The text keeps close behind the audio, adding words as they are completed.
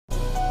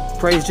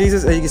Praise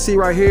Jesus. As you can see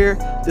right here,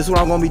 this is what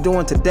I'm going to be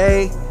doing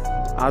today.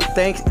 I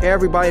thank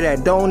everybody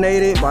that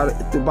donated by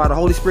the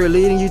Holy Spirit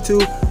leading you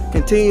to.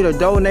 Continue to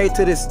donate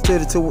to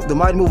the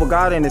mighty move of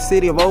God in the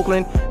city of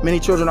Oakland. Many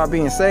children are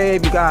being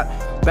saved. You got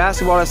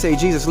basketball that say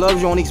Jesus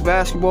loves you on each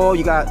basketball.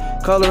 You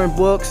got coloring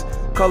books,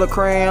 color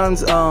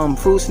crayons,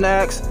 fruit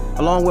snacks,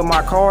 along with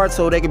my card,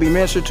 so they can be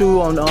ministered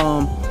to on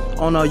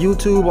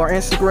YouTube or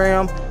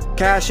Instagram.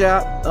 Cash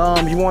App,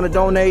 you want to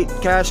donate,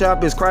 Cash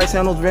App is Christ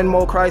Handles,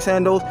 Venmo, Christ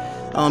Handles.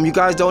 You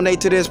guys donate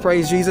to this,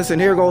 praise Jesus.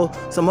 And here go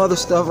some other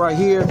stuff right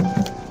here.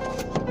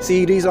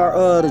 See, these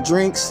are the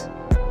drinks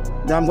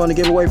that I'm going to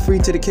give away free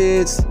to the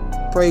kids.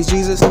 Praise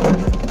Jesus. Praise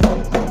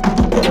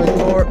the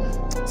Lord.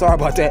 Sorry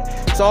about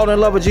that. It's all in the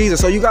love of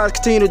Jesus. So you guys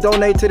continue to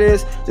donate to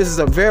this. This is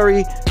a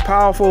very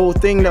powerful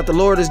thing that the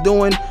Lord is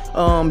doing,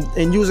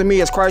 and using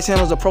me as Christ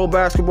Handles, a pro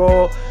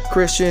basketball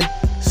Christian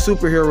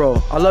superhero.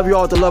 I love you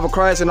all with the love of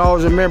Christ, and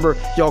always remember,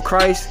 your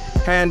Christ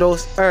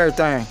handles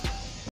everything.